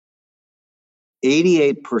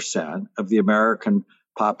88% of the American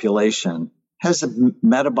population has a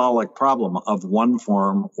metabolic problem of one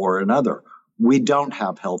form or another. We don't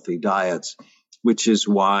have healthy diets, which is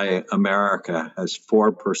why America has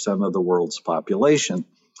 4% of the world's population,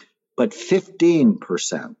 but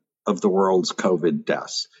 15% of the world's COVID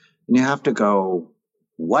deaths. And you have to go,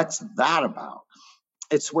 what's that about?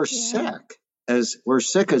 It's we're sick as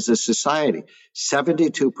a society.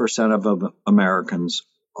 72% of Americans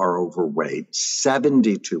are overweight,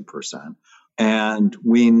 72%. And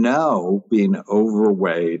we know being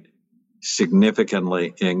overweight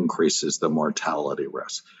significantly increases the mortality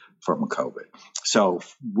risk from COVID. So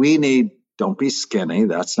don't be skinny.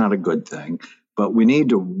 That's not a good thing. But we need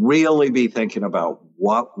to really be thinking about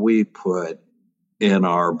what we put in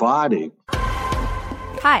our body.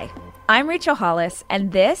 Hi, I'm Rachel Hollis,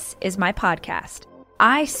 and this is my podcast.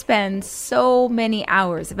 I spend so many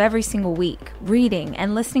hours of every single week reading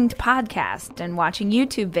and listening to podcasts and watching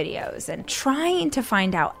YouTube videos and trying to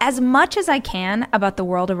find out as much as I can about the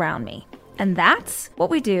world around me. And that's what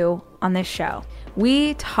we do on this show.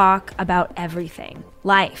 We talk about everything,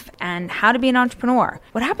 life and how to be an entrepreneur.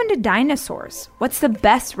 What happened to dinosaurs? What's the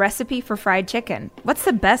best recipe for fried chicken? What's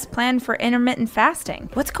the best plan for intermittent fasting?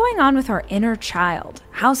 What's going on with our inner child?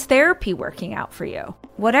 How's therapy working out for you?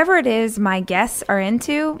 Whatever it is my guests are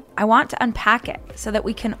into, I want to unpack it so that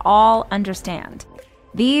we can all understand.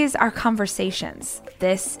 These are conversations.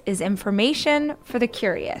 This is information for the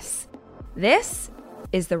curious. This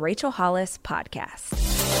is the Rachel Hollis Podcast.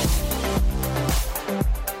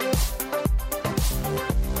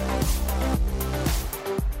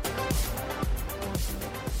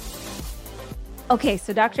 Okay,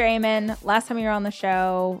 so Dr. Amen, last time you were on the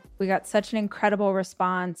show, we got such an incredible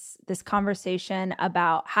response, this conversation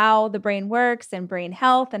about how the brain works and brain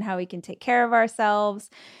health and how we can take care of ourselves.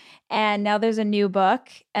 And now there's a new book,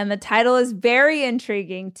 and the title is very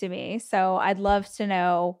intriguing to me. So I'd love to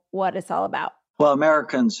know what it's all about. Well,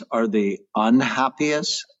 Americans are the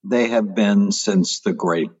unhappiest they have been since the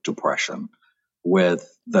Great Depression, with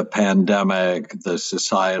the pandemic, the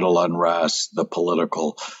societal unrest, the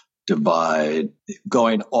political divide,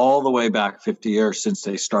 going all the way back 50 years since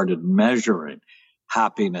they started measuring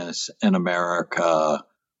happiness in America.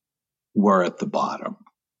 We're at the bottom.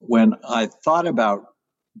 When I thought about,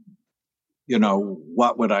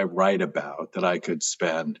 what would I write about that I could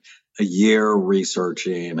spend a year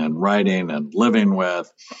researching and writing and living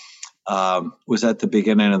with, was at the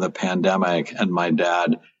beginning of the pandemic, and my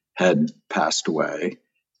dad had passed away.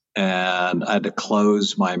 And I had to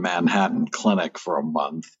close my Manhattan clinic for a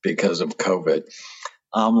month because of COVID.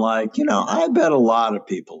 I'm like, I bet a lot of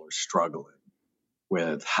people are struggling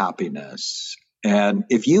with happiness. And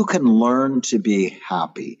if you can learn to be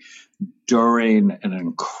happy during an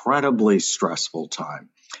incredibly stressful time,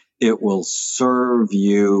 it will serve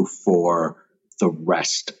you for the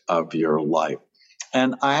rest of your life.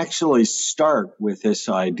 And I actually start with this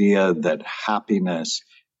idea that happiness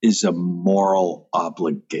is a moral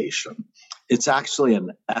obligation. It's actually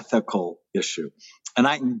an ethical issue. And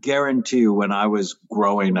I can guarantee you when I was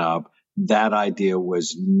growing up, that idea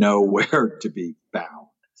was nowhere to be found.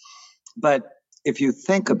 But if you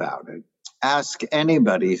think about it, ask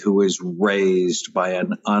anybody who is raised by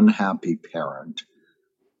an unhappy parent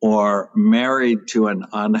or married to an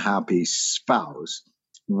unhappy spouse,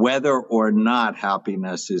 whether or not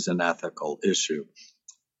happiness is an ethical issue.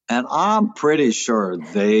 And I'm pretty sure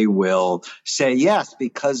they will say yes,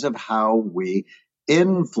 because of how we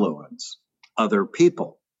influence other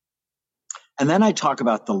people. And then I talk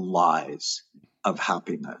about the lies of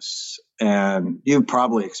happiness. And you've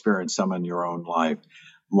probably experienced some in your own life,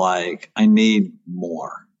 like, I need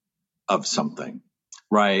more of something,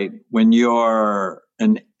 right? When you're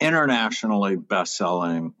an internationally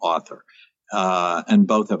best-selling author, and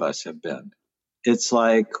both of us have been, it's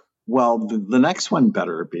like, well, the next one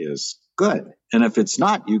better be as good. And if it's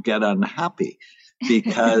not, you get unhappy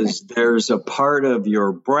because there's a part of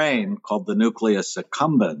your brain called the nucleus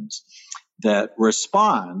accumbens that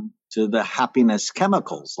respond to the happiness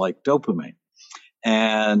chemicals like dopamine.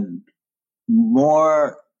 And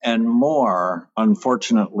more and more,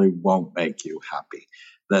 unfortunately, won't make you happy.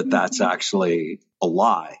 That's actually a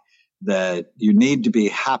lie, that you need to be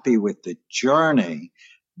happy with the journey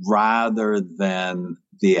rather than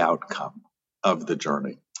the outcome of the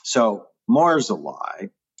journey. So more is a lie.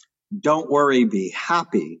 Don't worry, be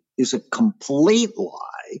happy is a complete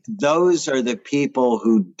lie. Those are the people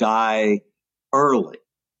who die early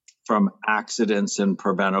from accidents and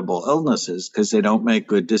preventable illnesses because they don't make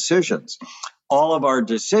good decisions. All of our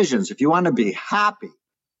decisions, if you want to be happy,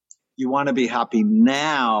 you want to be happy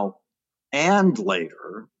now and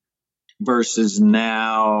later, versus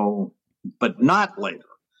now, but not later.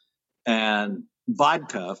 And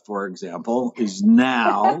vodka, for example, is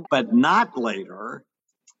now, but not later.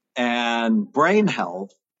 And brain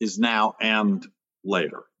health is now and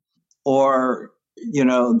later. Or,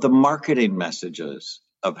 the marketing messages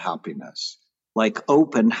of happiness, like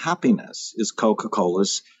open happiness is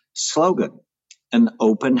Coca-Cola's slogan. And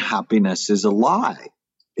open happiness is a lie.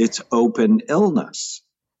 It's open illness.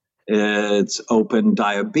 It's open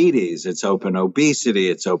diabetes. It's open obesity.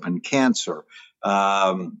 It's open cancer.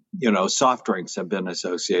 Soft drinks have been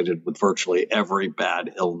associated with virtually every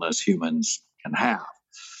bad illness humans can have.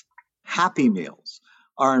 Happy meals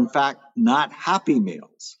are, in fact, not happy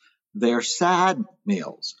meals. They're sad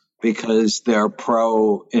meals because they're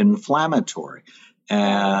pro-inflammatory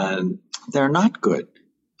and they're not good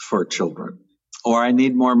for children. Or I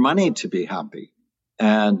need more money to be happy.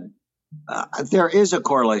 And there is a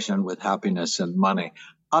correlation with happiness and money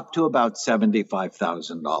up to about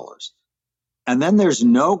 $75,000. And then there's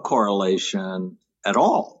no correlation at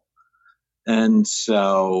all. And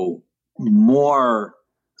so more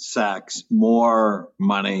sex, more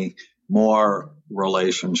money, more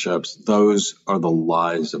relationships, those are the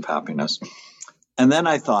lies of happiness. And then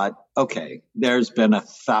I thought, okay, there's been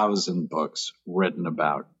 1,000 books written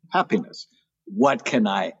about happiness. What can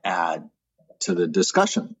I add to the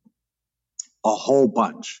discussion? A whole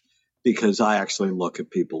bunch, because I actually look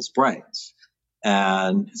at people's brains.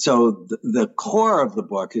 And so the core of the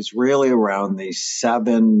book is really around these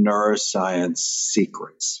 7 neuroscience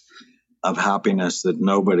secrets of happiness that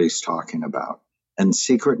nobody's talking about. And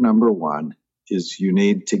secret number 1 is you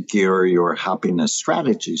need to gear your happiness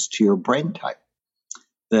strategies to your brain type.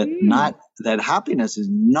 That happiness is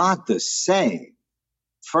not the same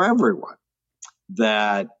for everyone.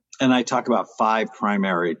 And I talk about 5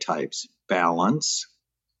 primary types: balance,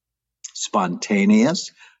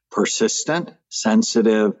 spontaneous, persistent,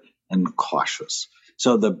 sensitive, and cautious.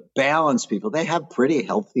 So the balanced people, they have pretty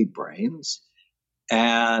healthy brains,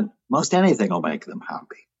 and most anything will make them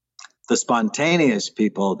happy. The spontaneous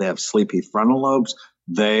people, they have sleepy frontal lobes.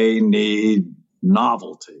 They need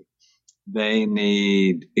novelty. They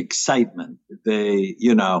need excitement.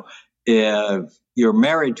 If you're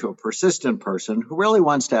married to a persistent person who really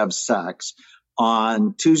wants to have sex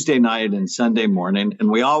on Tuesday night and Sunday morning, and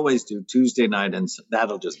we always do Tuesday night, and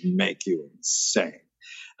that'll just make you insane.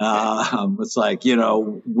 It's like,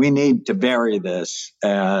 we need to vary this,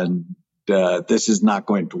 and this is not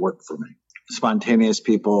going to work for me. Spontaneous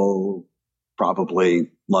people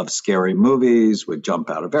probably love scary movies, would jump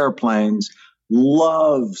out of airplanes,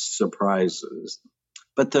 love surprises.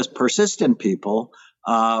 But the persistent people,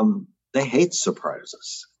 they hate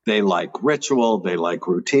surprises. They like ritual, they like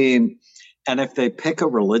routine. And if they pick a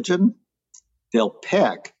religion, they'll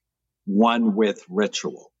pick one with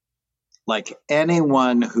ritual. Like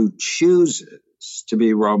anyone who chooses to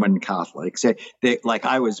be Roman Catholic,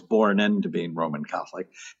 I was born into being Roman Catholic,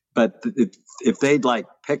 but if they'd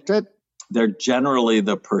picked it, they're generally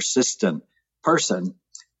the persistent person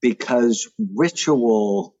because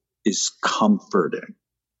ritual is comforting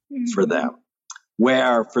for them.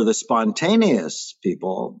 Where for the spontaneous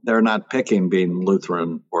people, they're not picking being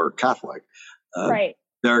Lutheran or Catholic. Right.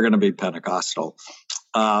 They're going to be Pentecostal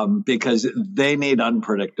because they need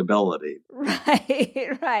unpredictability.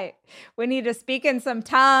 Right. We need to speak in some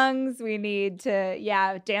tongues. We need to,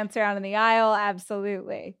 dance around in the aisle.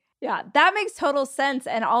 Absolutely. Yeah, that makes total sense.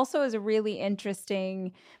 And also is really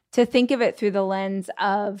interesting to think of it through the lens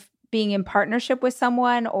of being in partnership with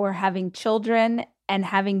someone or having children and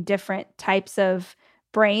having different types of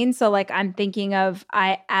brains. So I'm thinking of,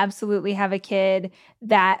 I absolutely have a kid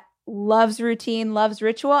that loves routine, loves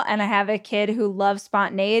ritual, and I have a kid who loves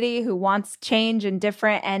spontaneity, who wants change and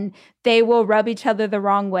different, and they will rub each other the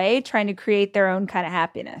wrong way, trying to create their own kind of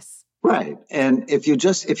happiness. Right. And if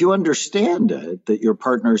you understand it, that your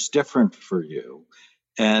partner's different for you,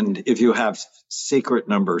 and if you have secret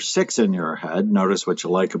number 6 in your head, notice what you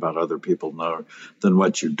like about other people more than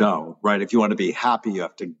what you don't, right? If you want to be happy, you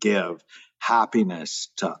have to give happiness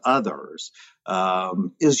to others,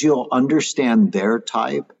 is you'll understand their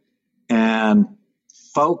type and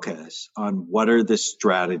focus on what are the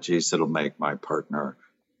strategies that'll make my partner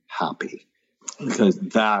happy, because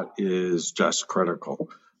that is just critical.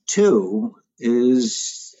 2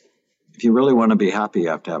 is, if you really want to be happy, you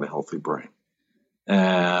have to have a healthy brain.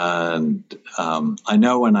 And I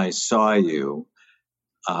know when I saw you,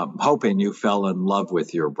 hoping you fell in love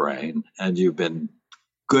with your brain, and you've been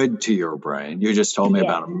good to your brain. You just told me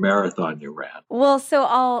about a marathon you ran. Well,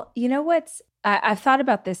 so I've thought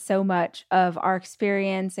about this so much of our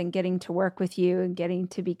experience and getting to work with you and getting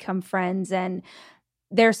to become friends. And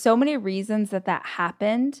there's so many reasons that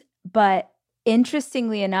happened, but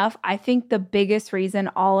interestingly enough, I think the biggest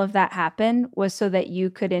reason all of that happened was so that you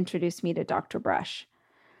could introduce me to Dr. Brush,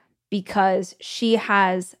 because she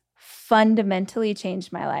has fundamentally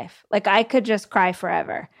changed my life. Like, I could just cry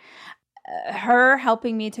forever. Her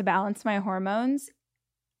helping me to balance my hormones,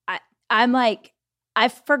 I'm like, I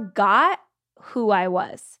forgot who I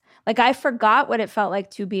was. Like, I forgot what it felt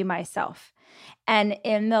like to be myself. And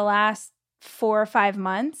in the last 4 or 5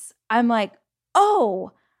 months, I'm like,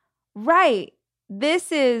 oh, right.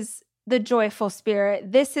 This is the joyful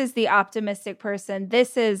spirit. This is the optimistic person.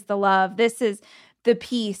 This is the love. This is the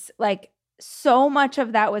peace. Like, so much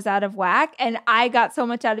of that was out of whack. And I got so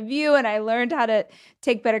much out of you. And I learned how to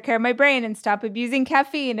take better care of my brain and stop abusing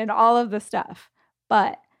caffeine and all of the stuff.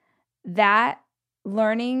 But that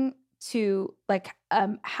learning to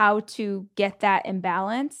how to get that in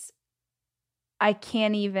balance, I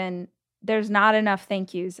can't even, there's not enough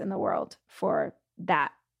thank yous in the world for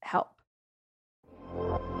that help.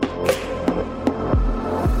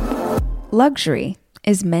 Luxury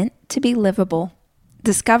is meant to be livable.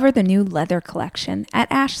 Discover the new leather collection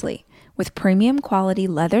at Ashley with premium quality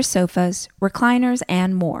leather sofas, recliners,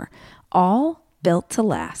 and more, all built to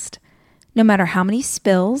last. No matter how many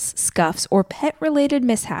spills, scuffs, or pet-related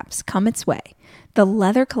mishaps come its way, the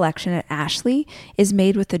leather collection at Ashley is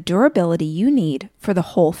made with the durability you need for the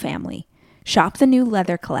whole family. Shop the new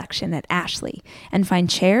leather collection at Ashley and find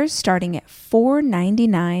chairs starting at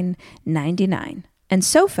 $499.99 and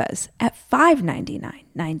sofas at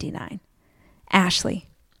 $599.99. Ashley,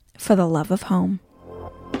 for the love of home.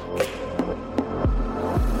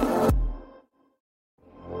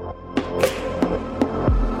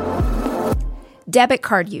 Debit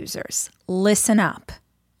card users, listen up.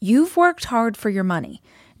 You've worked hard for your money.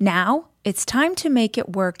 Now it's time to make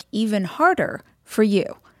it work even harder for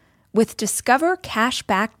you. With Discover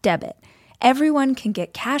Cashback Debit, everyone can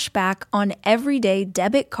get cash back on everyday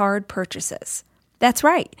debit card purchases. That's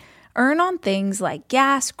right. Earn on things like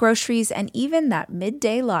gas, groceries, and even that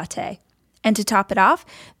midday latte. And to top it off,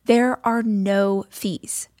 there are no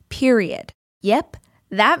fees, period. Yep,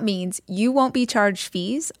 that means you won't be charged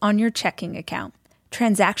fees on your checking account.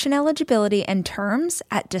 Transaction eligibility and terms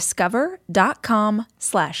at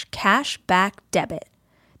discover.com/cashbackdebit.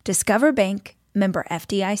 Discover Bank, member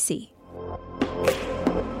FDIC.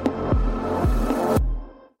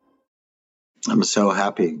 I'm so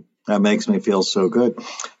happy. That makes me feel so good,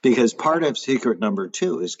 because part of secret number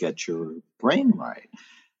 2 is get your brain right.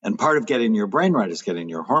 And part of getting your brain right is getting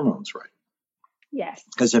your hormones right. Yes.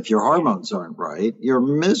 Because if your hormones aren't right, you're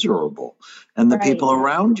miserable. And the people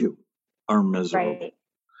around you are miserable.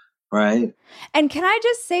 Right. And can I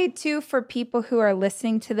just say, too, for people who are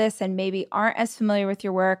listening to this and maybe aren't as familiar with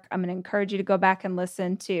your work, I'm going to encourage you to go back and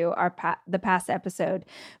listen to the past episode.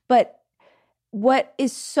 But what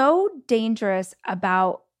is so dangerous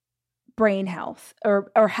about brain health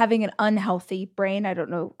or having an unhealthy brain, I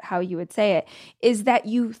don't know how you would say it, is that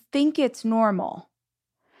you think it's normal.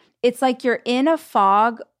 It's like you're in a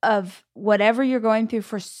fog of whatever you're going through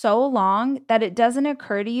for so long that it doesn't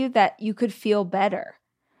occur to you that you could feel better.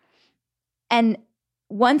 And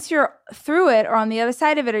once you're through it or on the other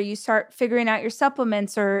side of it, or you start figuring out your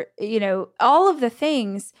supplements or, all of the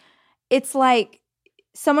things, it's like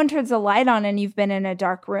someone turns a light on and you've been in a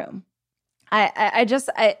dark room.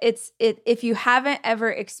 If you haven't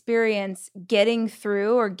ever experienced getting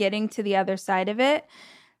through or getting to the other side of it,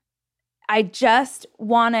 I just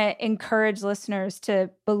want to encourage listeners to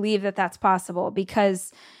believe that that's possible,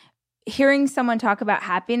 because hearing someone talk about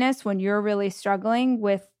happiness when you're really struggling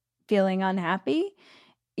with feeling unhappy,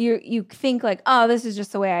 you think like, oh, this is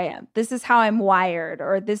just the way I am. This is how I'm wired,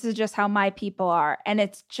 or this is just how my people are. And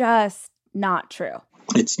it's just not true.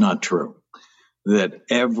 It's not true. That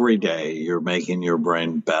every day you're making your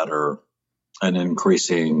brain better and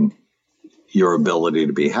increasing your ability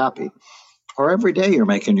to be happy. Or every day you're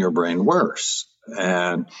making your brain worse.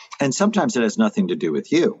 And sometimes it has nothing to do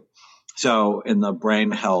with you. So in the brain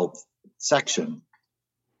health section,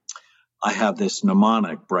 I have this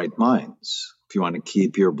mnemonic, Bright Minds. If you want to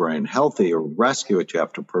keep your brain healthy or rescue it, you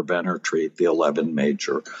have to prevent or treat the 11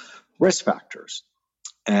 major risk factors.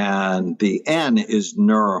 And the N is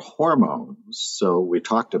neurohormones. So we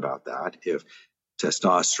talked about that. If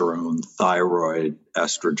testosterone, thyroid,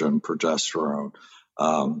 estrogen, progesterone,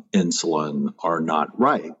 insulin are not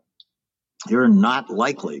right, you're not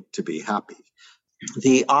likely to be happy.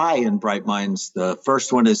 The I in Bright Minds, the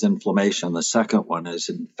first one is inflammation. The second one is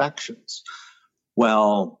infections.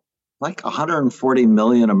 Well, like 140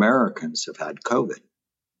 million Americans have had COVID,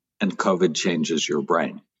 and COVID changes your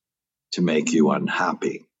brain to make you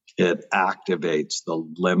unhappy. It activates the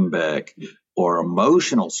limbic or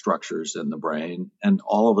emotional structures in the brain. And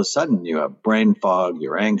all of a sudden you have brain fog,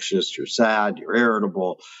 you're anxious, you're sad, you're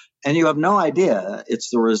irritable, and you have no idea it's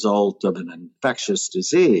the result of an infectious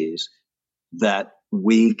disease that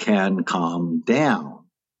we can calm down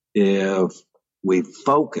if we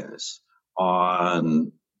focus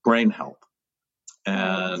on brain health.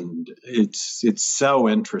 And it's so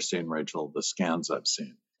interesting, Rachel, the scans I've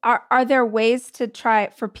seen. Are there ways to try,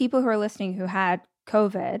 for people who are listening who had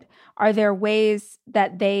COVID, are there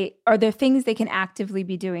things they can actively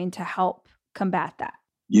be doing to help combat that?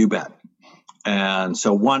 You bet. And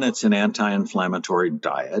so one, it's an anti-inflammatory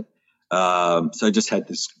diet. So I just had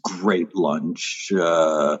this great lunch,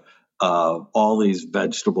 all these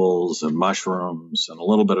vegetables and mushrooms and a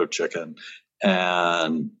little bit of chicken.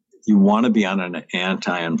 And you want to be on an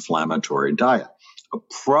anti-inflammatory diet. A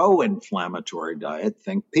pro-inflammatory diet,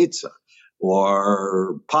 think pizza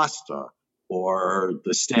or pasta or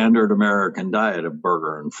the standard American diet of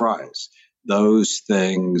burger and fries. Those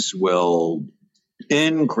things will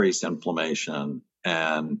increase inflammation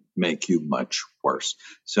and make you much worse.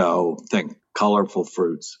 So think colorful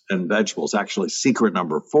fruits and vegetables. Actually, secret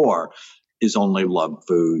number 4 is only love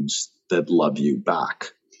foods that love you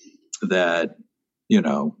back. That,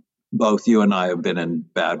 both you and I have been in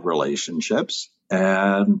bad relationships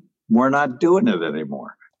and we're not doing it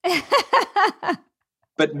anymore.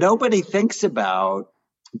 But nobody thinks about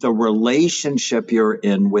the relationship you're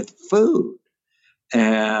in with food.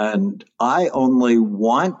 And I only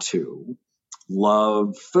want to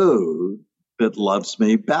love food that loves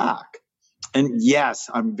me back. And yes,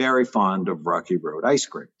 I'm very fond of Rocky Road ice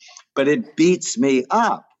cream, but it beats me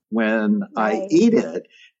up when I eat it.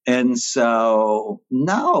 And so,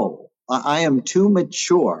 no, I am too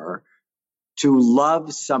mature to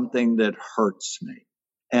love something that hurts me.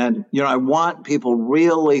 And, I want people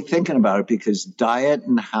really thinking about it because diet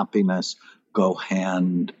and happiness go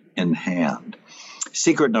hand in hand.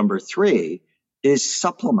 Secret number 3 is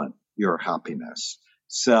supplement your happiness.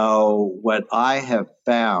 So what I have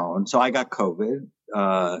found, so I got COVID,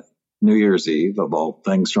 New Year's Eve of all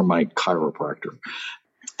things, from my chiropractor.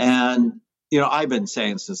 And, I've been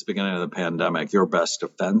saying since the beginning of the pandemic, your best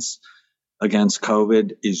defense against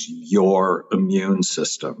COVID is your immune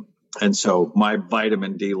system. And so my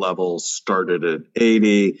vitamin D levels started at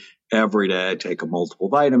 80. Every day I take a multiple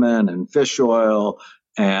vitamin and fish oil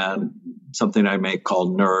and something I make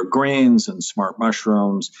called neurogreens and smart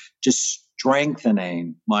mushrooms, just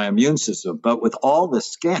strengthening my immune system. But with all the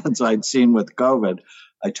scans I'd seen with COVID,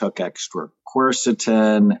 I took extra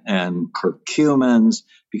quercetin and curcumins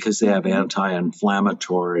because they have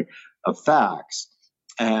anti-inflammatory effects.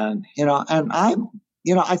 And,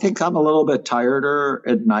 I think I'm a little bit tireder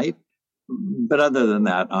at night, but other than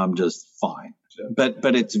that, I'm just fine.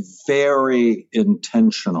 But it's very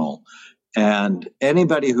intentional. And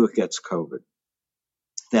anybody who gets COVID,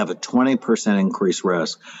 they have a 20% increased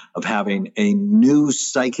risk of having a new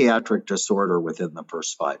psychiatric disorder within the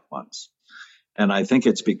first 5 months. And I think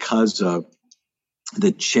it's because of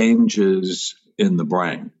the changes in the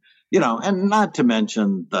brain, and not to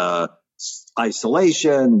mention the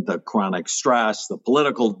isolation, the chronic stress, the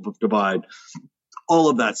political divide, all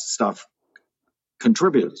of that stuff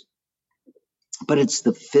contributes. But it's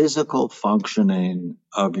the physical functioning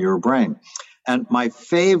of your brain. And my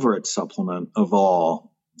favorite supplement of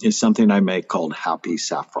all is something I make called Happy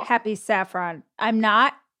Saffron. Happy Saffron.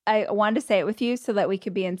 I wanted to say it with you so that we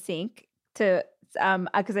could be in sync because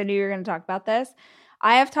I knew you were going to talk about this.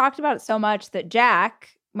 I have talked about it so much that Jack,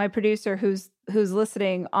 my producer who's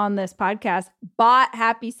listening on this podcast, bought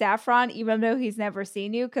Happy Saffron, even though he's never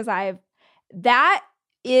seen you, because that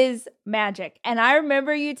is magic. And I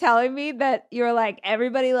remember you telling me that you're like,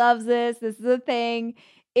 everybody loves this. This is a thing.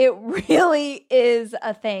 It really is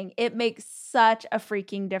a thing. It makes such a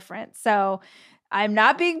freaking difference. So I'm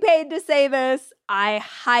not being paid to say this. I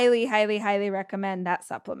highly, highly, highly recommend that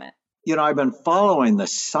supplement. I've been following the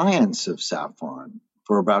science of saffron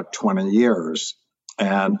for about 20 years.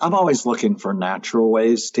 And I'm always looking for natural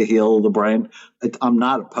ways to heal the brain. I'm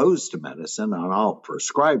not opposed to medicine and I'll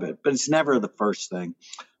prescribe it, but it's never the first thing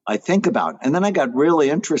I think about. And then I got really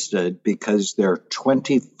interested because there are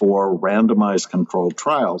 24 randomized controlled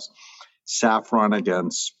trials, saffron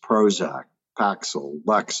against Prozac, Paxil,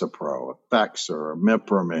 Lexapro, Effexor,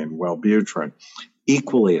 Imipramine, Wellbutrin,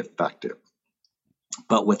 equally effective,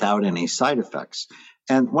 but without any side effects.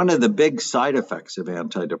 And one of the big side effects of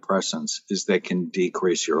antidepressants is they can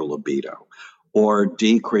decrease your libido or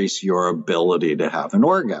decrease your ability to have an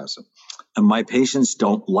orgasm. And my patients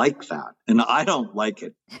don't like that. And I don't like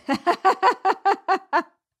it.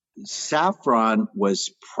 saffron was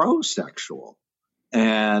pro-sexual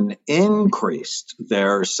and increased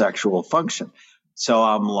their sexual function. So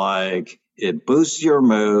I'm like, it boosts your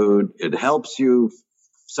mood, it helps you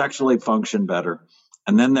sexually function better.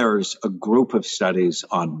 And then there's a group of studies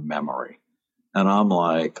on memory. And I'm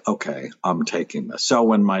like, okay, I'm taking this. So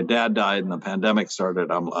when my dad died and the pandemic started,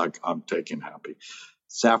 I'm like, I'm taking happy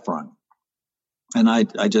saffron. And I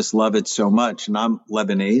just love it so much. And I'm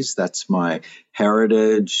Lebanese. That's my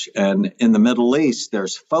heritage. And in the Middle East,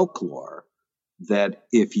 there's folklore that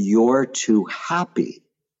if you're too happy,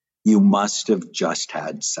 you must have just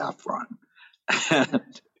had saffron.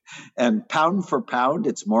 And pound for pound,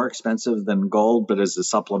 it's more expensive than gold, but as a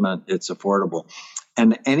supplement, it's affordable.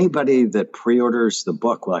 And anybody that pre-orders the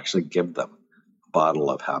book will actually give them a bottle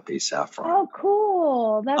of happy saffron. Oh,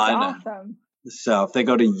 cool. That's awesome. So if they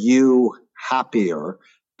go to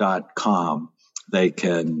youhappier.com, they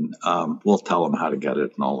can, we'll tell them how to get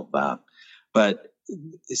it and all of that. But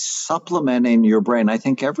supplementing your brain, I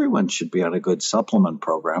think everyone should be on a good supplement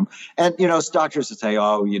program. And, doctors would say,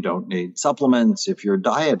 oh, you don't need supplements if your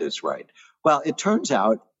diet is right. Well, it turns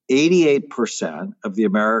out 88% of the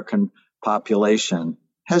American population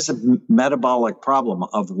has a metabolic problem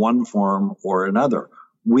of one form or another.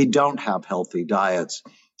 We don't have healthy diets,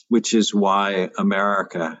 which is why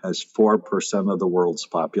America has 4% of the world's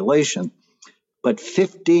population, but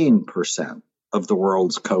 15% of the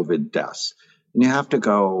world's COVID deaths. And you have to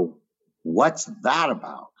go, what's that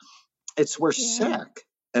about? We're sick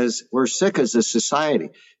as a society.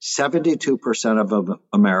 72% of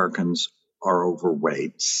Americans are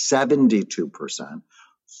overweight, 72%.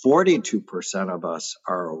 42% of us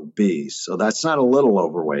are obese. So that's not a little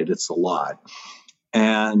overweight, it's a lot.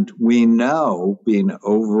 And we know being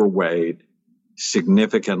overweight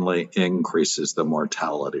significantly increases the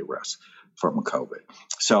mortality risk from COVID.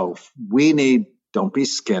 So don't be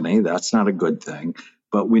skinny. That's not a good thing.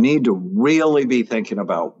 But we need to really be thinking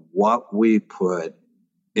about what we put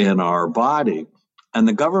in our body. And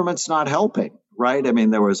the government's not helping, right? I mean,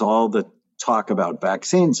 there was all the talk about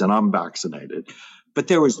vaccines, and I'm vaccinated. But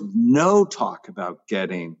there was no talk about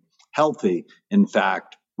getting healthy. In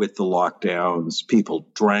fact, with the lockdowns, people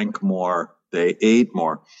drank more, they ate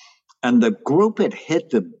more. And the group it hit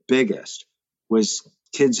the biggest was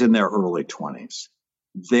kids in their early 20s.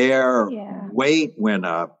 Their weight went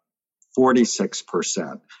up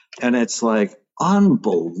 46%. And it's like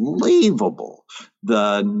unbelievable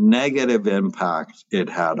the negative impact it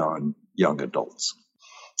had on young adults.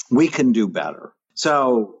 We can do better.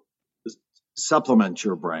 So supplement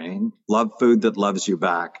your brain, love food that loves you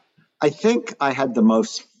back. I think I had the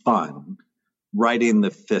most fun writing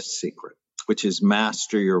the fifth secret, which is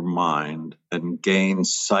master your mind and gain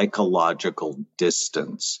psychological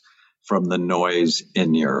distance from the noise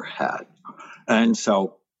in your head. And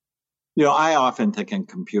so, I often think in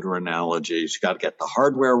computer analogies, you got to get the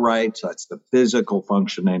hardware right. So that's the physical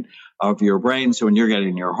functioning of your brain. So when you're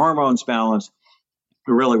getting your hormones balanced,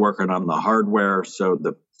 you're really working on the hardware. So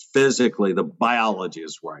the biology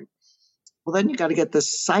is right. Well, then you got to get the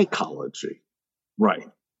psychology right.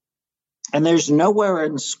 And there's nowhere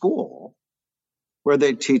in school where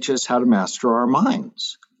they teach us how to master our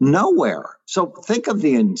minds. Nowhere. So think of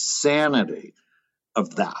the insanity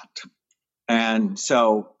of that. And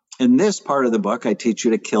so in this part of the book, I teach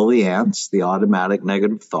you to kill the ants, the automatic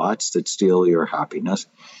negative thoughts that steal your happiness.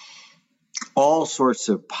 All sorts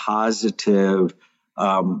of positive,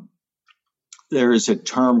 there is a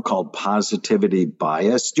term called positivity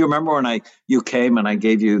bias. Do you remember when you came and I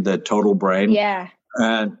gave you the total brain? Yeah.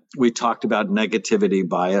 And we talked about negativity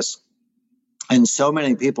bias. And so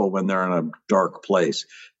many people, when they're in a dark place,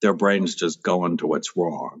 their brains just go into what's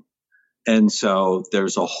wrong. And so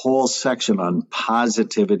there's a whole section on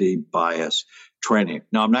positivity bias training.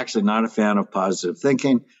 Now, I'm actually not a fan of positive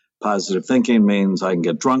thinking. Positive thinking means I can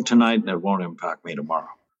get drunk tonight and it won't impact me tomorrow.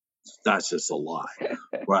 That's just a lie,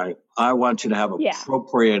 right? I want you to have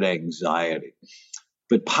appropriate anxiety.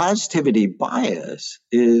 But positivity bias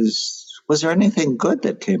was there anything good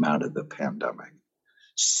that came out of the pandemic?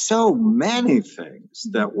 So many things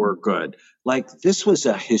that were good. Like this was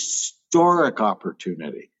a historic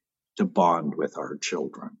opportunity to bond with our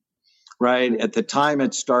children, right? At the time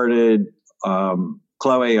it started,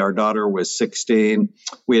 Chloe, our daughter, was 16.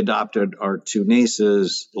 We adopted our two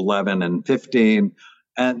nieces, 11 and 15,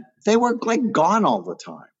 and they were like gone all the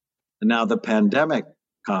time. And now the pandemic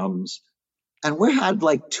comes and we had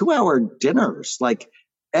like 2-hour dinners, like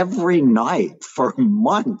every night for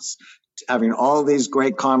months, having all these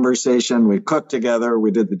great conversation. We cooked together.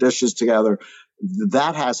 We did the dishes together.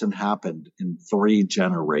 That hasn't happened in 3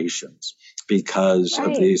 generations because of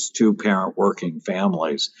Right. these two-parent working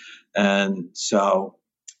families. And so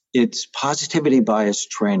it's positivity bias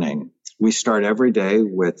training. We start every day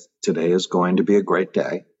with today is going to be a great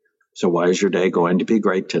day. So why is your day going to be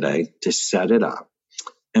great today? To set it up.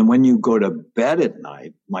 And when you go to bed at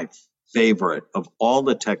night, my favorite of all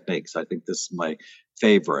the techniques, I think this is my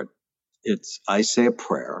favorite. I say a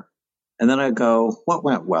prayer and then I go, what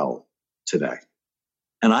went well today?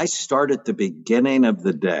 And I start at the beginning of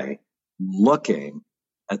the day looking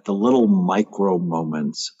at the little micro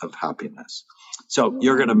moments of happiness. So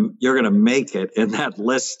you're gonna make it in that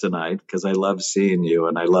list tonight because I love seeing you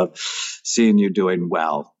and I love seeing you doing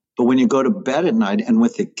well. But when you go to bed at night and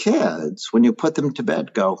with the kids, when you put them to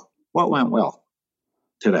bed, go, what went well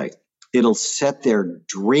today? It'll set their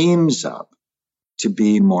dreams up to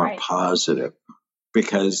be more positive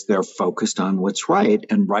because they're focused on what's right.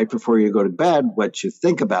 And right before you go to bed, what you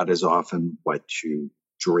think about is often what you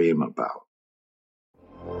dream about.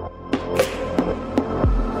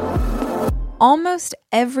 Almost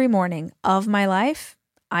every morning of my life,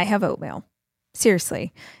 I have oatmeal.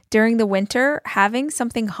 Seriously, during the winter, having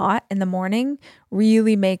something hot in the morning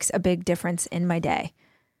really makes a big difference in my day.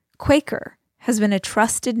 Quaker has been a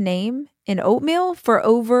trusted name in oatmeal for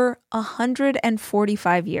over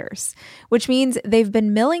 145 years, which means they've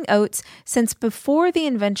been milling oats since before the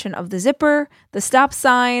invention of the zipper, the stop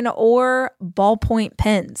sign, or ballpoint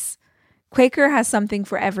pens. Quaker has something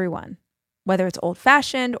for everyone, whether it's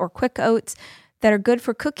old-fashioned or quick oats that are good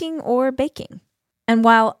for cooking or baking. And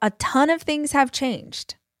while a ton of things have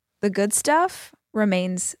changed, the good stuff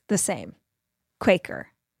remains the same. Quaker,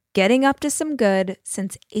 getting up to some good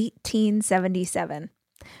since 1877.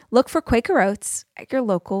 Look for Quaker Oats at your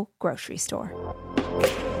local grocery store.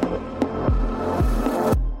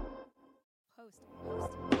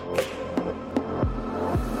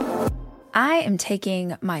 I am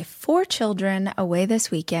taking my 4 children away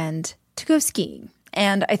this weekend to go skiing.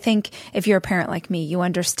 And I think if you're a parent like me, you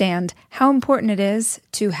understand how important it is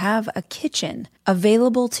to have a kitchen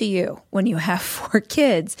available to you when you have 4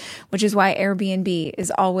 kids, which is why Airbnb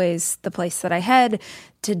is always the place that I head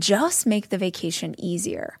to just make the vacation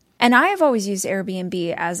easier. And I have always used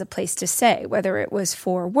Airbnb as a place to stay, whether it was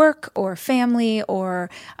for work or family or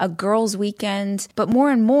a girls' weekend. But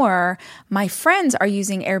more and more, my friends are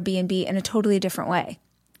using Airbnb in a totally different way,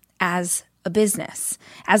 as a business,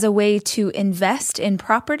 as a way to invest in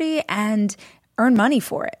property and earn money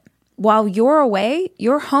for it. While you're away,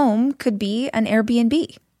 your home could be an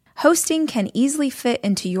Airbnb. Hosting can easily fit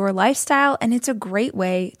into your lifestyle, and it's a great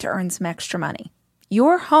way to earn some extra money.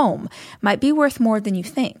 Your home might be worth more than you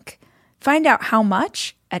think. Find out how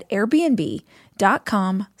much at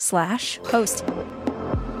airbnb.com/host.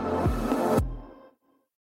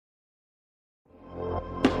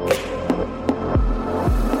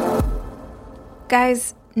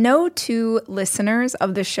 Guys, no 2 listeners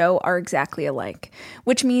of the show are exactly alike,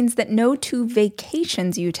 which means that no 2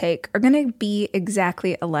 vacations you take are going to be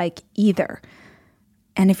exactly alike either.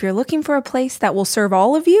 And if you're looking for a place that will serve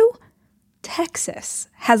all of you, Texas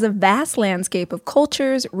has a vast landscape of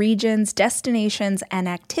cultures, regions, destinations, and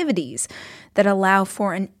activities that allow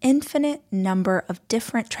for an infinite number of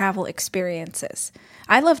different travel experiences.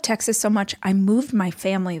 I love Texas so much, I moved my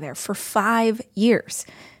family there for 5 years.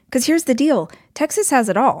 Because here's the deal, Texas has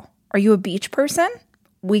it all. Are you a beach person?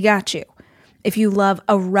 We got you. If you love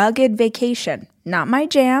a rugged vacation, not my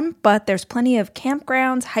jam, but there's plenty of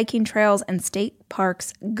campgrounds, hiking trails, and state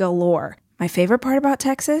parks galore. My favorite part about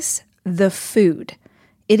Texas? The food.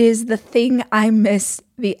 It is the thing I miss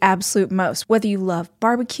the absolute most. Whether you love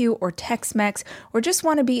barbecue or Tex-Mex or just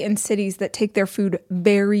want to be in cities that take their food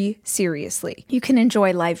very seriously. You can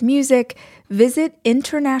enjoy live music, visit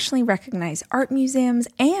internationally recognized art museums,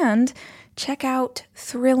 and check out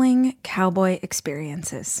thrilling cowboy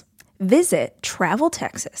experiences. Visit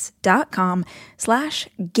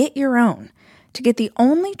traveltexas.com/getyourown to get the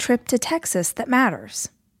only trip to Texas that matters.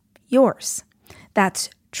 Yours. That's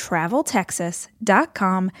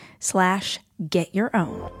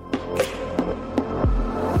traveltexas.com/getyourown.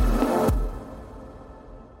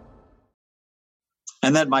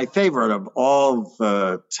 And then my favorite of all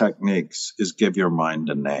the techniques is give your mind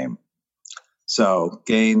a name. So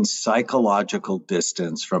gain psychological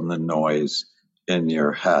distance from the noise in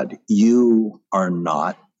your head. You are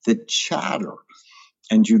not the chatter,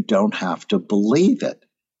 and you don't have to believe it.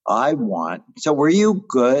 So were you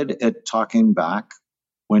good at talking back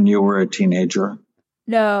when you were a teenager?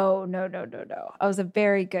 No. I was a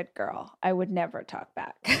very good girl. I would never talk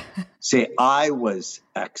back. See, I was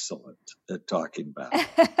excellent at talking back.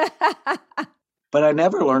 But I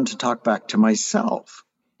never learned to talk back to myself.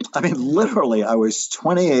 I mean, literally, I was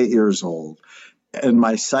 28 years old in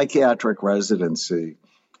my psychiatric residency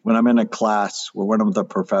when I'm in a class where one of the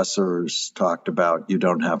professors talked about you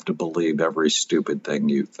don't have to believe every stupid thing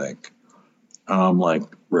you think. And I'm like,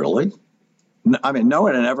 really? I mean, no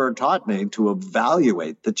one had ever taught me to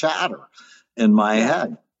evaluate the chatter in my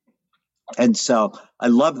head. And so I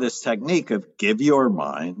love this technique of give your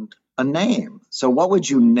mind a name. So what would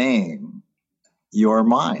you name your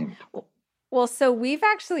mind? Well, so we've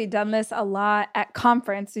actually done this a lot at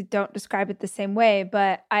conference. We don't describe it the same way,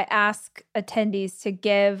 but I ask attendees to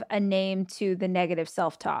give a name to the negative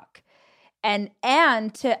self-talk and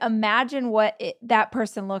to imagine what that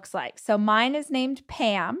person looks like. So mine is named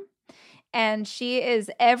Pam, and she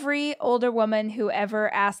is every older woman who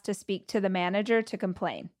ever asked to speak to the manager to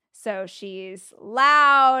complain. So she's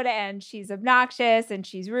loud and she's obnoxious and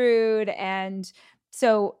she's rude. And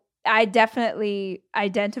so I definitely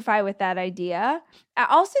identify with that idea. I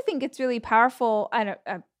also think it's really powerful. I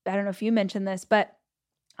don't know if you mentioned this, but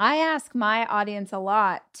I ask my audience a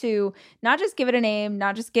lot to not just give it a name,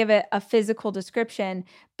 not just give it a physical description,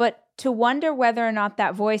 but to wonder whether or not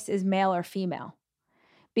that voice is male or female.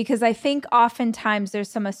 Because I think oftentimes there's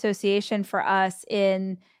some association for us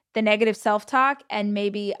in the negative self-talk and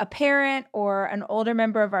maybe a parent or an older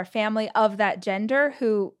member of our family of that gender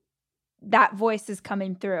who that voice is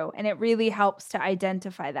coming through. And it really helps to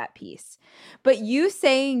identify that piece. But you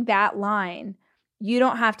saying that line, you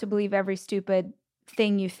don't have to believe every stupid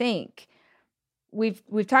thing you think. We've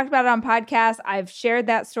talked about it on podcasts. I've shared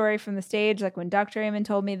that story from the stage, like when Dr. Amen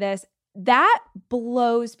told me this. That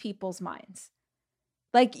blows people's minds.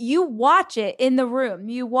 Like you watch it in the room.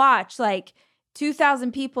 You watch like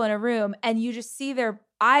 2,000 people in a room and you just see their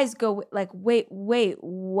eyes go like, wait,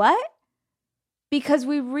 what? Because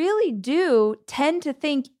we really do tend to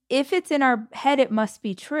think if it's in our head, it must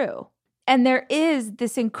be true. And there is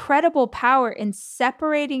this incredible power in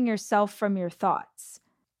separating yourself from your thoughts.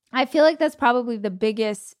 I feel like that's probably the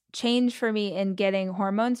biggest change for me in getting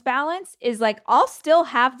hormones balanced is like, I'll still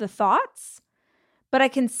have the thoughts, but I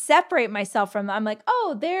can separate myself from them. I'm like,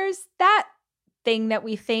 oh, there's that thing that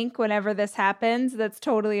we think whenever this happens that's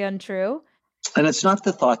totally untrue. And it's not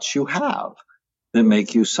the thoughts you have that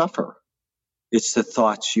make you suffer. It's the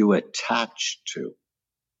thoughts you attach to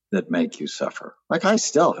that make you suffer. Like I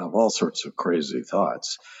still have all sorts of crazy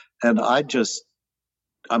thoughts, and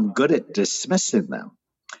I'm good at dismissing them.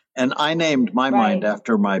 And I named my mind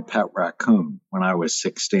after my pet raccoon when I was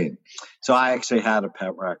 16. So I actually had a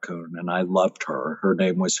pet raccoon and I loved her. Her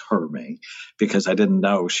name was Hermie because I didn't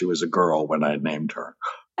know she was a girl when I named her.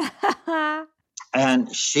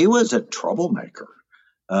 And she was a troublemaker.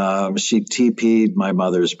 She TP'd my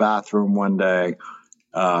mother's bathroom one day.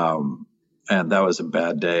 And that was a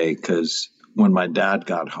bad day because when my dad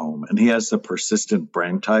got home, and he has the persistent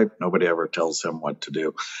brain type, nobody ever tells him what to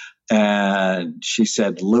do. And she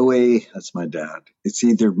said, Louis, that's my dad, it's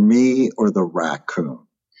either me or the raccoon.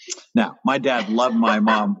 Now, my dad loved my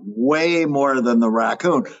mom way more than the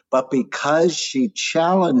raccoon, but because she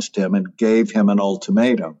challenged him and gave him an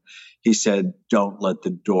ultimatum, he said, don't let the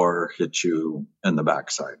door hit you in the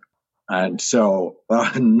backside. And so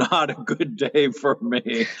not a good day for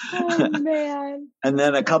me. Oh, man. And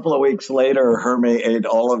then a couple of weeks later, Hermie ate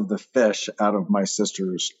all of the fish out of my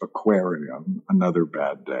sister's aquarium. Another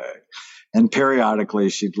bad day. And periodically,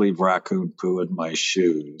 she'd leave raccoon poo in my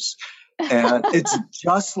shoes. And it's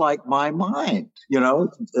just like my mind. You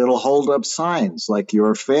know, it'll hold up signs like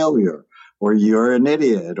you're a failure or you're an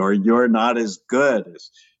idiot or you're not as good as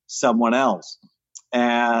someone else.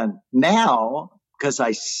 And now, because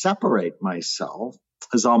I separate myself,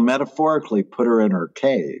 as I'll metaphorically put her in her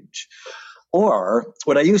cage. Or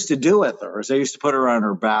what I used to do with her is I used to put her on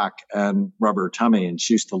her back and rub her tummy, and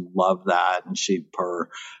she used to love that, and she'd purr.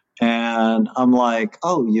 And I'm like,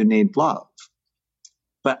 oh, you need love.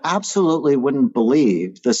 But absolutely wouldn't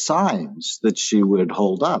believe the signs that she would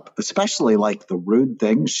hold up, especially like the rude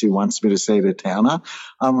things she wants me to say to Tana.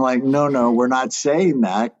 I'm like, no, we're not saying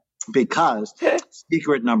that. Because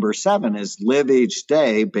secret number 7 is live each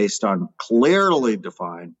day based on clearly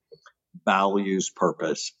defined values,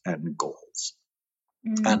 purpose, and goals.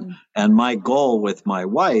 And my goal with my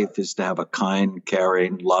wife is to have a kind,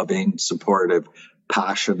 caring, loving, supportive,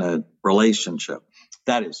 passionate relationship.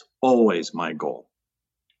 That is always my goal.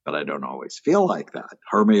 But I don't always feel like that.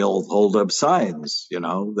 Hermie will hold up signs,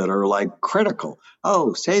 that are like critical.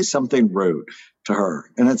 Oh, say something rude to her.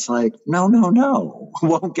 And it's like, no,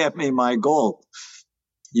 won't get me my goal.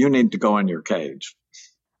 You need to go in your cage.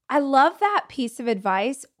 I love that piece of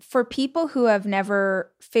advice for people who have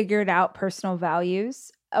never figured out personal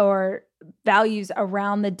values. or values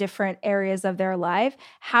around the different areas of their life,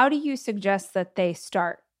 how do you suggest that they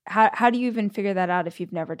start? How do you even figure that out if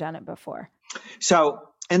you've never done it before? So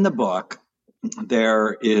in the book,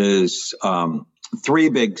 there is 3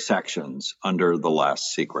 big sections under The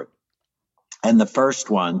Last Secret. And the first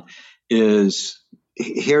one is,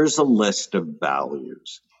 here's a list of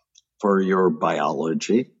values for your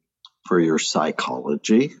biology, for your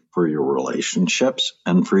psychology, for your relationships,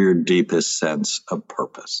 and for your deepest sense of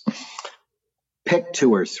purpose. Pick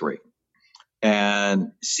 2 or 3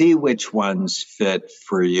 and see which ones fit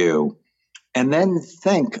for you. And then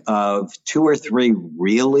think of 2 or 3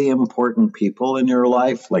 really important people in your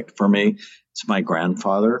life. Like for me, it's my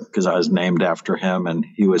grandfather, because I was named after him and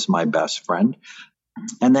he was my best friend.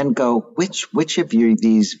 And then go, which of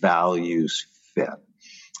these values fit?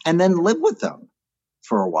 And then live with them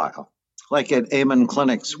for a while. Like at Amen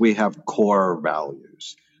Clinics, we have core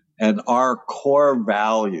values. And our core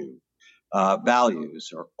values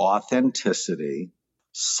are authenticity,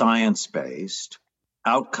 science-based,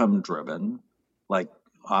 outcome-driven, like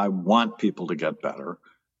I want people to get better,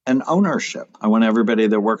 and ownership. I want everybody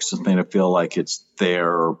that works with me to feel like it's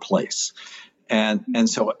their place. And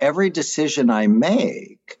so every decision I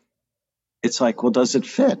make, it's like, well, does it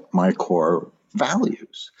fit my core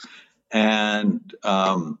values? And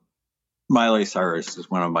Miley Cyrus is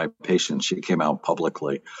one of my patients. She came out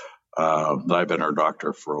publicly that I've been her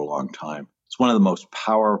doctor for a long time. It's one of the most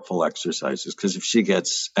powerful exercises, because if she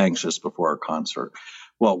gets anxious before a concert,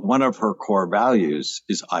 well, one of her core values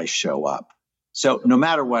is I show up. So no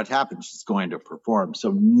matter what happens, she's going to perform.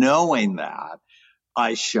 So knowing that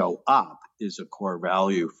I show up is a core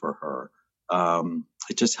value for her.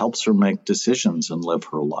 It just helps her make decisions and live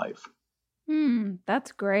her life.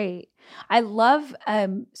 That's great. I love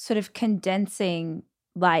sort of condensing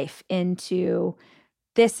life into,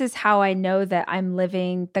 this is how I know that I'm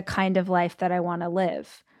living the kind of life that I want to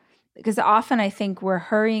live. Because often I think we're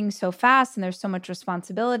hurrying so fast and there's so much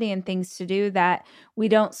responsibility and things to do that we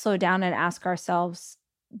don't slow down and ask ourselves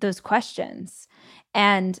those questions.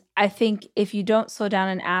 And I think if you don't slow down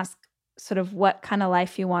and ask sort of what kind of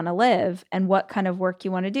life you want to live and what kind of work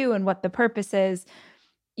you want to do and what the purpose is,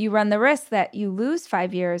 you run the risk that you lose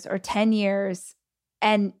 5 years or 10 years,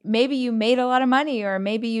 and maybe you made a lot of money, or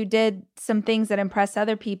maybe you did some things that impress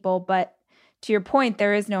other people. But to your point,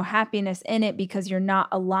 there is no happiness in it because you're not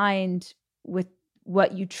aligned with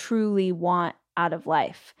what you truly want out of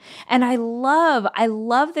life. And I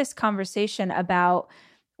love this conversation about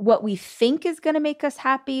what we think is going to make us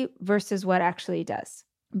happy versus what actually does.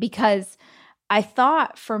 Because I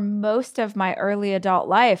thought for most of my early adult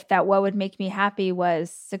life that what would make me happy was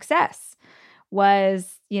success,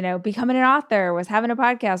 was, becoming an author, was having a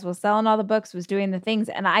podcast, was selling all the books, was doing the things.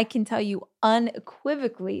 And I can tell you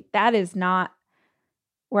unequivocally, that is not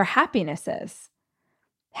where happiness is.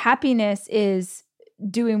 Happiness is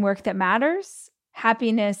doing work that matters.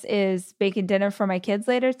 Happiness is baking dinner for my kids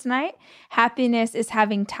later tonight. Happiness is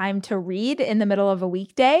having time to read in the middle of a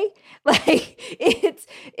weekday. Like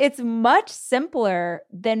it's much simpler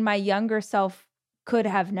than my younger self could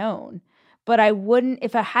have known. But I wouldn't,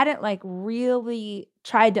 if I hadn't really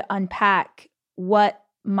tried to unpack what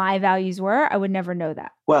my values were, I would never know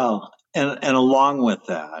that. Well, and along with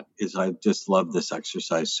that is, I just love this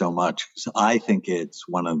exercise so much, because I think it's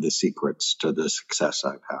one of the secrets to the success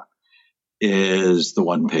I've had, is the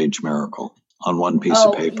 1-page miracle on one piece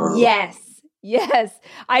of paper. Yes.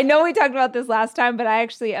 I know we talked about this last time, but I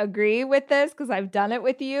actually agree with this because I've done it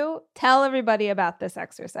with you. Tell everybody about this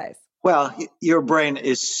exercise. Well, your brain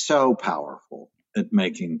is so powerful at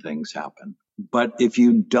making things happen. But if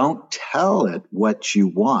you don't tell it what you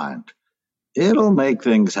want, it'll make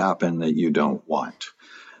things happen that you don't want.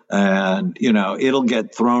 And, it'll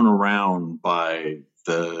get thrown around by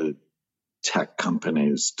the tech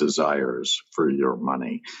company's desires for your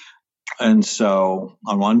money. And so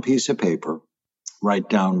on one piece of paper, write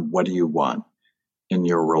down, what do you want in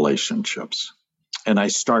your relationships? And I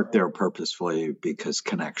start there purposefully because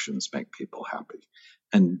connections make people happy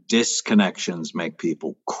and disconnections make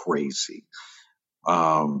people crazy.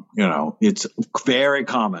 It's very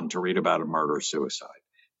common to read about a murder-suicide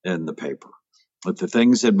in the paper. But the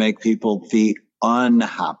things that make people the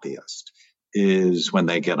unhappiest is when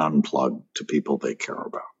they get unplugged to people they care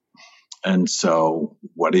about. And so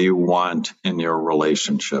what do you want in your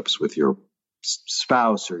relationships with your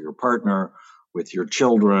spouse or your partner, with your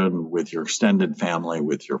children, with your extended family,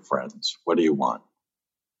 with your friends? What do you want?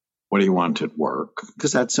 What do you want at work?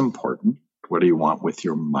 Because that's important. What do you want with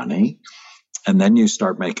your money? And then you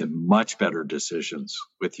start making much better decisions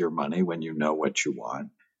with your money when you know what you want.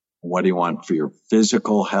 What do you want for your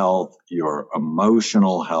physical health, your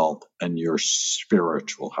emotional health, and your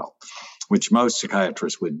spiritual health, which most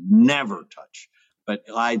psychiatrists would never touch. But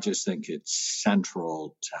I just think it's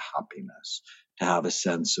central to happiness, to have a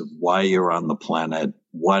sense of why you're on the planet,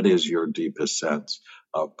 what is your deepest sense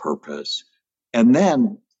of purpose. And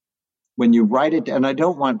then when you write it, and I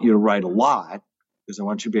don't want you to write a lot, because I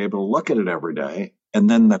want you to be able to look at it every day. And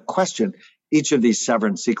then the question, each of these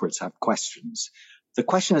 7 secrets have questions. The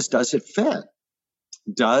question is, does it fit?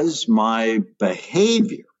 Does my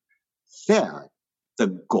behavior fit the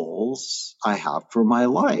goals I have for my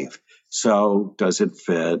life? So does it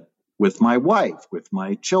fit with my wife, with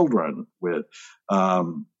my children, with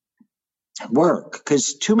work?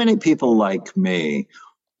 Because too many people like me,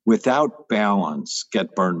 without balance,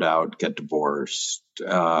 get burned out, get divorced,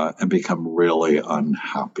 and become really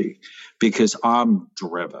unhappy because I'm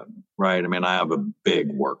driven, right? I mean, I have a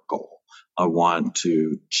big work goal. I want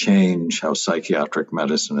to change how psychiatric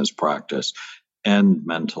medicine is practiced, end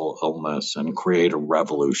mental illness, and create a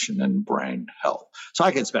revolution in brain health. So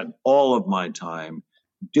I could spend all of my time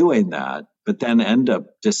doing that, but then end up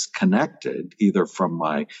disconnected either from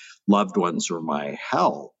my loved ones or my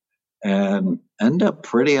health and end up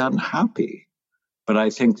pretty unhappy. But I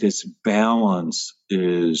think this balance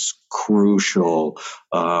is crucial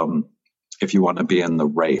if you want to be in the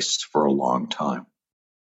race for a long time.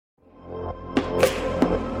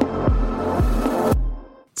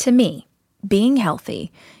 To me, being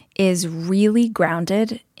healthy is really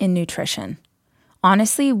grounded in nutrition.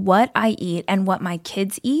 Honestly, what I eat and what my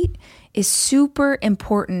kids eat is super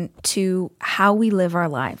important to how we live our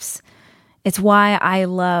lives. It's why I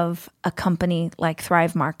love a company like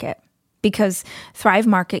Thrive Market, because Thrive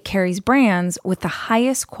Market carries brands with the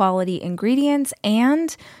highest quality ingredients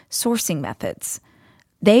and sourcing methods.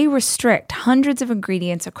 They restrict hundreds of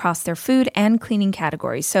ingredients across their food and cleaning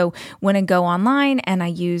categories. So when I go online and I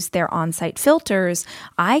use their on-site filters,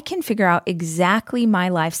 I can figure out exactly my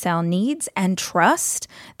lifestyle needs and trust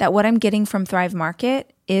that what I'm getting from Thrive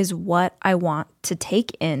Market is what I want to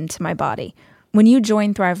take into my body. When you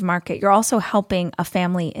join Thrive Market, you're also helping a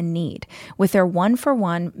family in need with their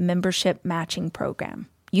 1-for-1 membership matching program.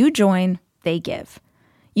 You join, they give.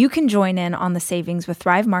 You can join in on the savings with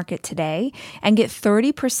Thrive Market today and get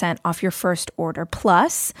 30% off your first order,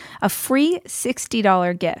 plus a free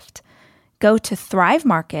 $60 gift. Go to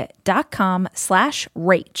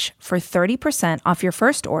thrivemarket.com/rach for 30% off your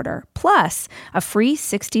first order, plus a free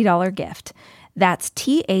 $60 gift. That's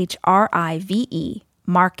THRIVE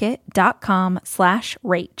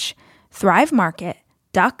market.com/rach.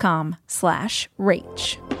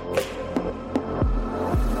 thrivemarket.com/rach.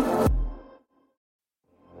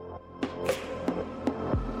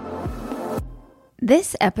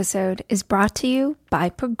 This episode is brought to you by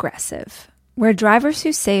Progressive, where drivers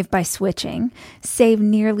who save by switching save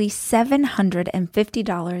nearly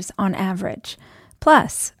 $750 on average.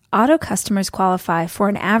 Plus, auto customers qualify for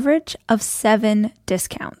an average of 7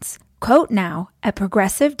 discounts. Quote now at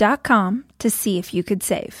progressive.com to see if you could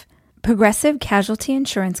save. Progressive Casualty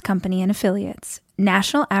Insurance Company and Affiliates.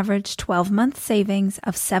 National average 12-month savings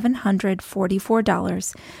of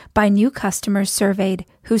 $744 by new customers surveyed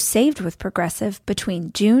who saved with Progressive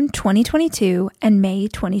between June 2022 and May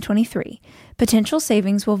 2023. Potential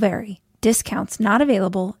savings will vary. Discounts not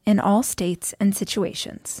available in all states and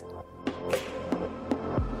situations.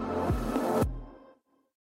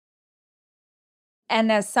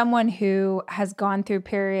 And as someone who has gone through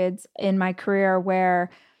periods in my career where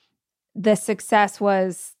the success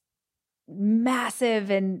was massive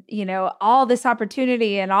and, all this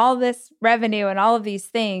opportunity and all this revenue and all of these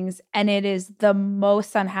things, and it is the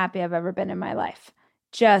most unhappy I've ever been in my life.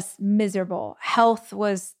 Just miserable. Health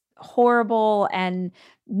was horrible and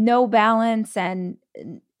no balance. And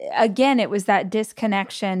again, it was that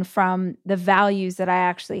disconnection from the values that I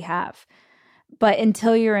actually have. But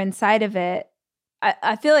until you're inside of it,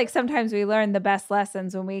 I feel like sometimes we learn the best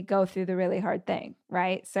lessons when we go through the really hard thing,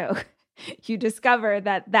 right? So you discover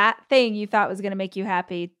that thing you thought was going to make you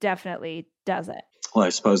happy definitely doesn't. Well, I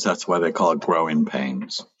suppose that's why they call it growing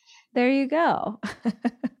pains. There you go.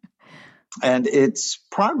 And it's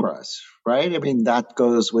progress, right? I mean, that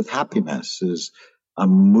goes with happiness, is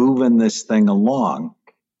I'm moving this thing along.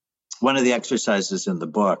 One of the exercises in the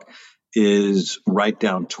book is write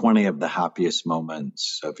down 20 of the happiest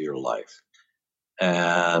moments of your life.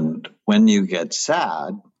 And when you get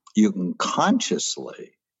sad, you can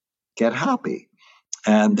consciously get happy.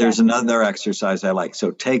 And there's another exercise I like.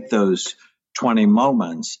 So take those 20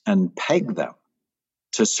 moments and peg them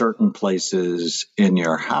to certain places in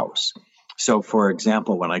your house. So for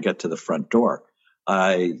example, when I get to the front door,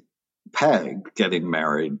 I Peg getting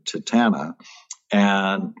married to Tana,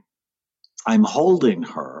 and I'm holding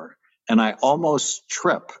her and I almost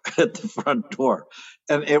trip at the front door.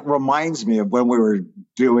 And it reminds me of when we were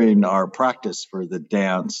doing our practice for the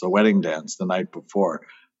dance, the wedding dance the night before.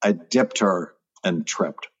 I dipped her and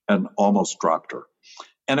tripped and almost dropped her.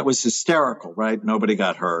 And it was hysterical, right? Nobody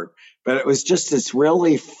got hurt. But it was just this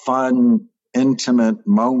really fun, intimate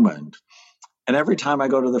moment. And every time I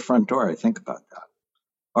go to the front door, I think about that.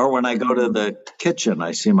 Or when I go to the kitchen,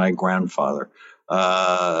 I see my grandfather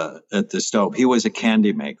at the stove. He was a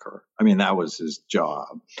candy maker. I mean, that was his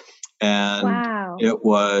job. And Wow. it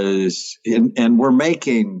was, and we're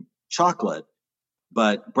making chocolate,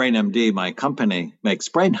 but Brain MD, my company, makes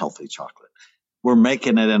brain healthy chocolate. We're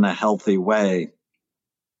making it in a healthy way,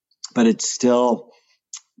 but it's still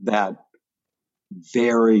that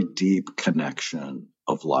very deep connection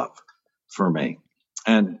of love for me.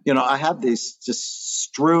 And, you know, I have these just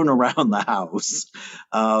strewn around the house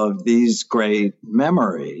of these great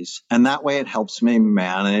memories. And that way it helps me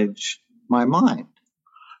manage my mind.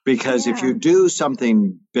 Because if you do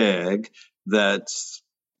something big that's,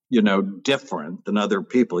 you know, different than other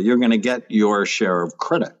people, you're going to get your share of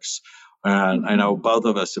critics. And I know both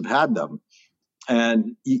of us have had them.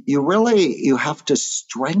 And you have to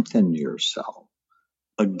strengthen yourself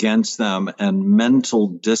against them, and mental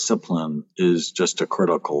discipline is just a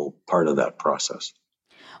critical part of that process.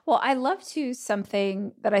 Well, I love to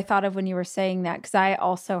something that I thought of when you were saying that, because I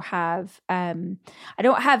also have, I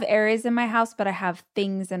don't have areas in my house, but I have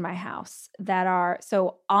things in my house that are,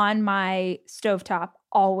 so on my stovetop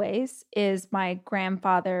always is my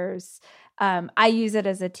grandfather's, I use it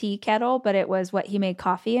as a tea kettle, but it was what he made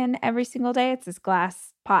coffee in every single day. It's this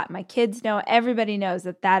glass pot. My kids know, everybody knows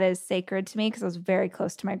that that is sacred to me because I was very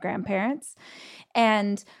close to my grandparents.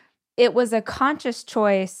 And it was a conscious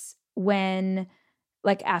choice when,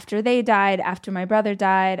 like, after they died, after my brother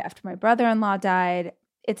died, after my brother-in-law died,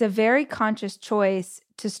 it's a very conscious choice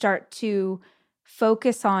to start to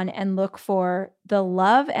focus on and look for the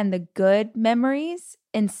love and the good memories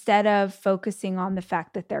instead of focusing on the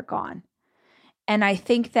fact that they're gone. And I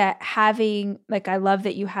think that having, like, I love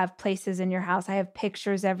that you have places in your house. I have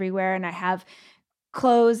pictures everywhere, and I have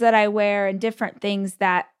clothes that I wear and different things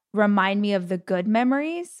that remind me of the good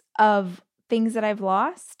memories of things that I've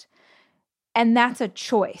lost. And that's a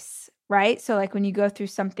choice, right? So like when you go through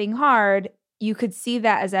something hard, you could see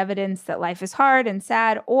that as evidence that life is hard and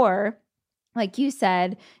sad. Or like you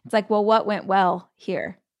said, it's like, well, what went well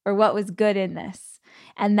here? Or what was good in this?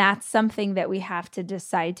 And that's something that we have to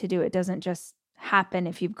decide to do. It doesn't just happen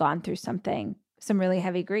if you've gone through something, some really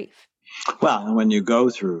heavy grief. Well, and when you go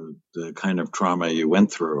through the kind of trauma you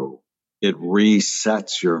went through, it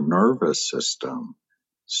resets your nervous system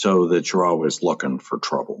so that you're always looking for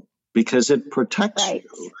trouble, because it protects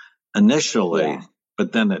you initially,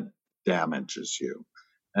 but then it damages you.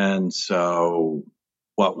 And so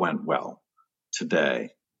what went well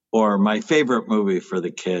today? Or my favorite movie for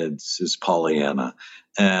the kids is Pollyanna.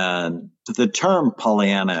 And the term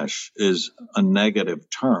Pollyannish is a negative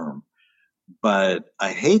term, but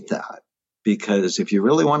I hate that, because if you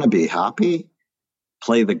really want to be happy,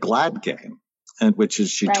 play the glad game, and which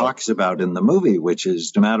is she talks about in the movie, which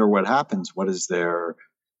is no matter what happens, what is there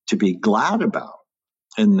to be glad about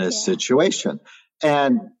in this situation?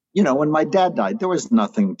 And, you know, when my dad died, there was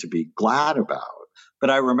nothing to be glad about. But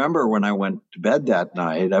I remember when I went to bed that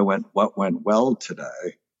night, I went, what went well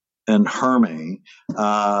today? And Hermie,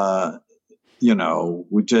 you know,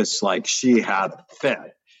 just like she had a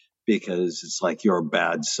fit, because it's like, you're a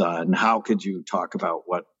bad son. How could you talk about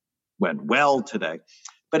what went well today?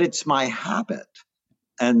 But it's my habit.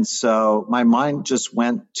 And so my mind just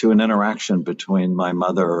went to an interaction between my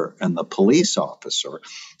mother and the police officer.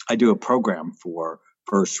 I do a program for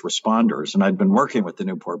first responders, and I'd been working with the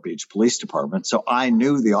Newport Beach Police Department. So I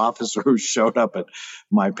knew the officer who showed up at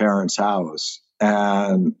my parents' house.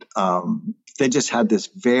 And they just had this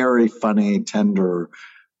very funny, tender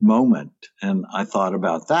moment. And I thought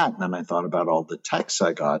about that. And then I thought about all the texts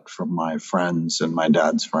I got from my friends and my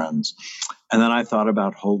dad's friends. And then I thought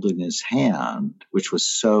about holding his hand, which was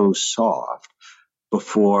so soft,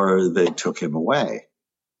 before they took him away.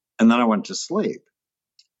 And then I went to sleep.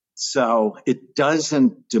 So it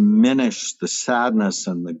doesn't diminish the sadness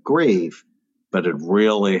and the grief, but it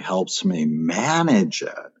really helps me manage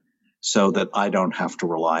it so that I don't have to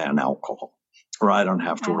rely on alcohol, or I don't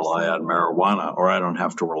have to rely on marijuana, or I don't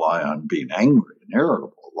have to rely on being angry and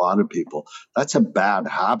irritable. A lot of people, that's a bad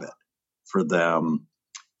habit for them.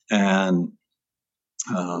 And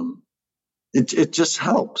it just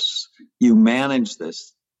helps you manage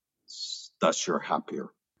this, thus you're happier.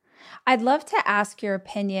 I'd love to ask your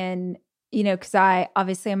opinion, because I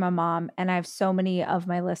obviously am a mom and I have so many of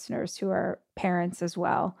my listeners who are parents as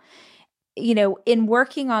well. In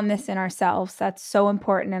working on this in ourselves, that's so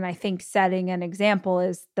important. And I think setting an example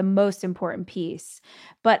is the most important piece.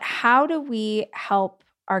 But how do we help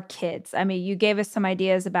our kids? I mean, you gave us some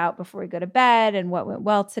ideas about before we go to bed and what went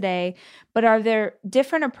well today, but are there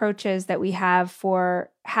different approaches that we have for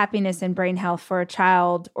happiness and brain health for a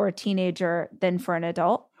child or a teenager than for an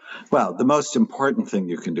adult? Well, the most important thing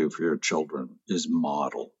you can do for your children is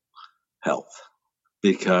model health,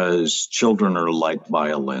 because children are like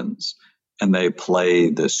violins and they play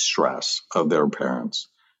the stress of their parents.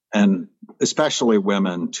 And especially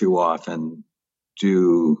women too often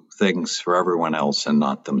do things for everyone else and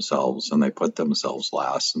not themselves, and they put themselves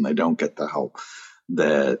last and they don't get the help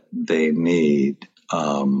that they need.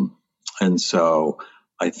 And so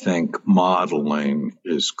I think modeling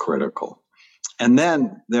is critical. And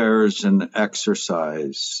then there's an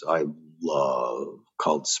exercise I love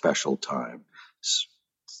called special time.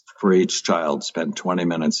 For each child, spend 20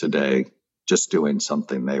 minutes a day just doing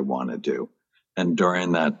something they want to do. And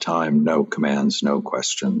during that time, no commands, no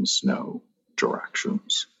questions, no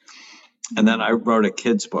directions. And then I wrote a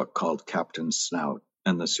kid's book called Captain Snout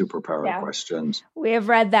and the Superpower Questions. We have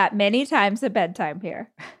read that many times at bedtime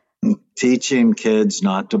here. Teaching kids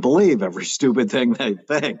not to believe every stupid thing they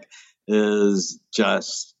think is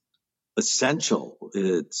just essential.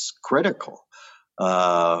 It's critical.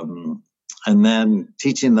 And then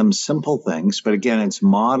teaching them simple things. But again, it's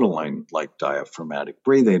modeling like diaphragmatic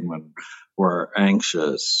breathing when we're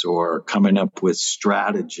anxious, or coming up with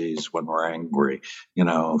strategies when we're angry.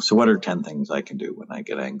 So what are 10 things I can do when I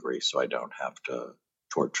get angry so I don't have to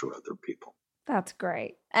torture other people? That's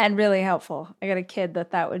great and really helpful. I got a kid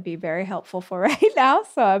that would be very helpful for right now,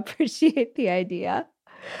 so I appreciate the idea.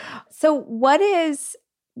 So what is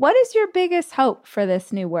your biggest hope for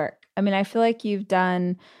this new work? I mean, I feel like you've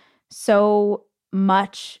done so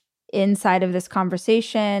much inside of this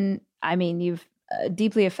conversation. I mean, you've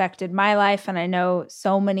deeply affected my life, and I know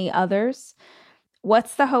so many others.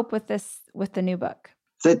 What's the hope with the new book?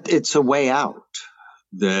 That it's a way out.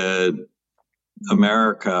 That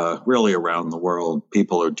America, really around the world,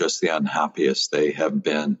 people are just the unhappiest they have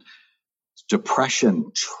been.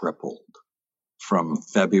 Depression tripled from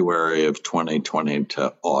February of 2020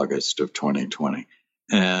 to August of 2020.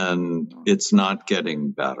 And it's not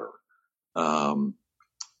getting better.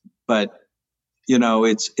 But,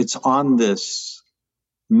 it's on this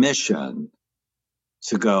mission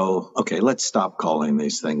to go, okay, let's stop calling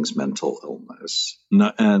these things mental illness.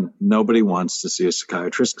 And nobody wants to see a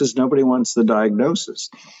psychiatrist because nobody wants the diagnosis.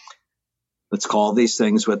 Let's call these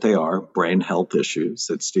things what they are, brain health issues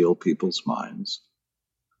that steal people's minds.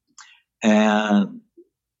 And,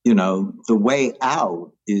 the way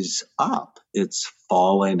out is up. It's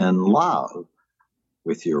falling in love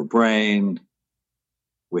with your brain,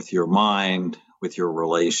 with your mind, with your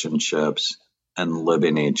relationships, and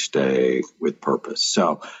living each day with purpose.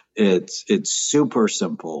 So it's super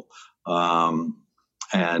simple.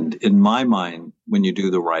 And in my mind, when you do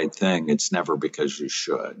the right thing, it's never because you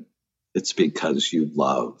should. It's because you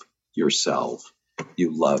love yourself.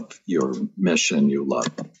 You love your mission. You love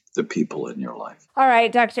the people in your life. All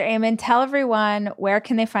right, Dr. Amen, tell everyone, where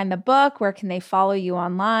can they find the book? Where can they follow you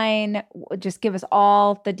online? Just give us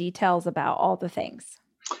all the details about all the things.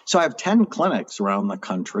 So I have 10 clinics around the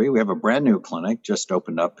country. We have a brand new clinic just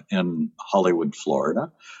opened up in Hollywood,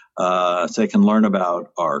 Florida. So they can learn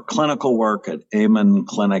about our clinical work at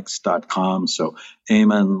amenclinics.com. So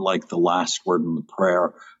Amen, like the last word in the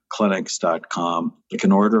prayer, clinics.com. You can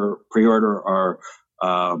pre-order our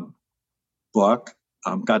book.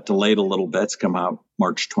 Got delayed a little bit. It's come out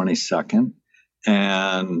March 22nd.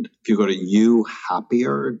 And if you go to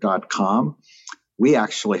youhappier.com, we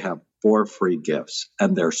actually have 4 free gifts,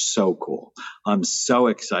 and they're so cool. I'm so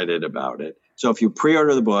excited about it. So if you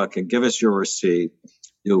pre-order the book and give us your receipt,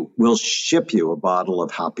 we'll ship you a bottle of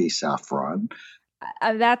Happy Saffron.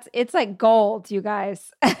 It's like gold, you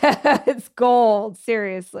guys. It's gold,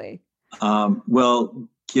 seriously. We'll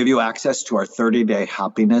give you access to our 30-day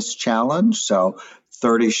happiness challenge. So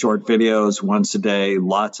 30 short videos once a day,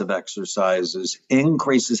 lots of exercises,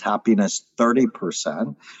 increases happiness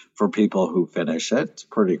 30% for people who finish it. It's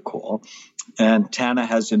pretty cool. And Tana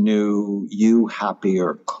has a new You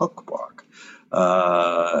Happier cookbook.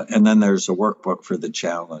 And then there's a workbook for the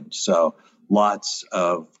challenge. So lots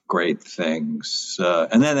of great things.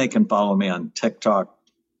 And then they can follow me on TikTok.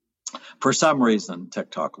 For some reason,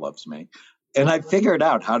 TikTok loves me. And I figured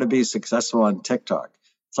out how to be successful on TikTok.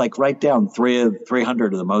 It's like write down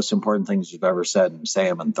 300 of the most important things you've ever said and say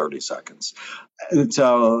them in 30 seconds.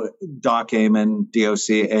 So Doc Amen,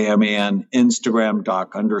 DOCAMEN, Instagram,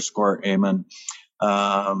 Doc_Amen.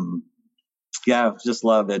 Just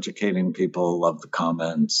love educating people, love the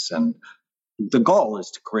comments. And the goal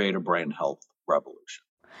is to create a brain health revolution.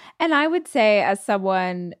 And I would say, as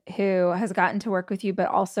someone who has gotten to work with you, but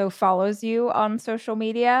also follows you on social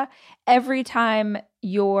media, every time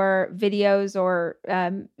your videos or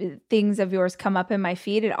things of yours come up in my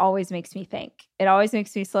feed, it always makes me think. It always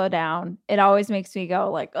makes me slow down. It always makes me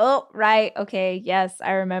go like, oh, right. Okay. Yes,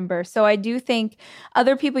 I remember. So I do think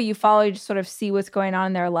other people you follow, you just sort of see what's going on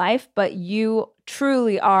in their life, but you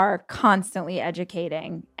truly are constantly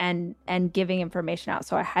educating and giving information out.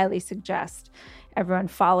 So I highly suggest everyone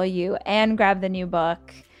follow you and grab the new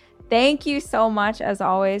book. Thank you so much, as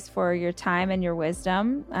always, for your time and your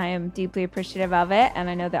wisdom. I am deeply appreciative of it, and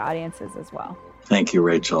I know the audience is as well. Thank you,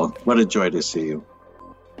 Rachel. What a joy to see you.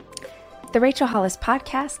 The Rachel Hollis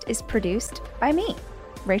Podcast is produced by me,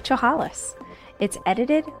 Rachel Hollis. It's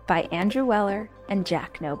edited by Andrew Weller and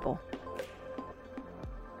Jack Noble.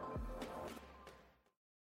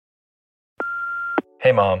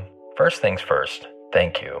 Hey, Mom. First things first,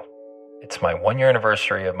 thank you. It's my 1-year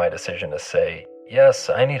anniversary of my decision to say, yes,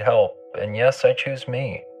 I need help, and yes, I choose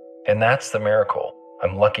me. And that's the miracle.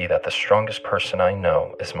 I'm lucky that the strongest person I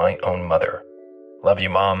know is my own mother. Love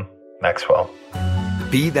you, Mom. Maxwell.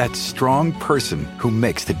 Be that strong person who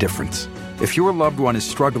makes the difference. If your loved one is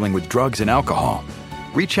struggling with drugs and alcohol,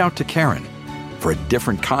 reach out to Karen for a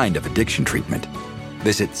different kind of addiction treatment.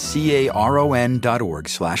 Visit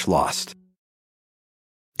caron.org/lost.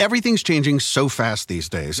 Everything's changing so fast these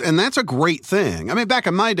days, and that's a great thing. I mean, back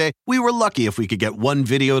in my day, we were lucky if we could get one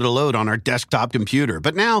video to load on our desktop computer.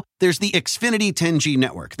 But now, there's the Xfinity 10G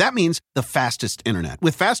network. That means the fastest internet,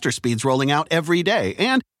 with faster speeds rolling out every day,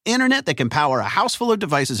 and internet that can power a house full of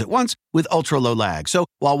devices at once with ultra-low lag. So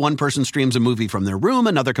while one person streams a movie from their room,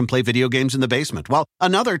 another can play video games in the basement, while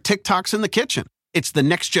another TikToks in the kitchen. It's the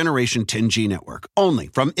next generation 10G network, only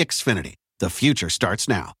from Xfinity. The future starts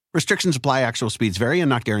now. Restrictions apply. Actual speeds vary and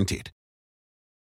not guaranteed.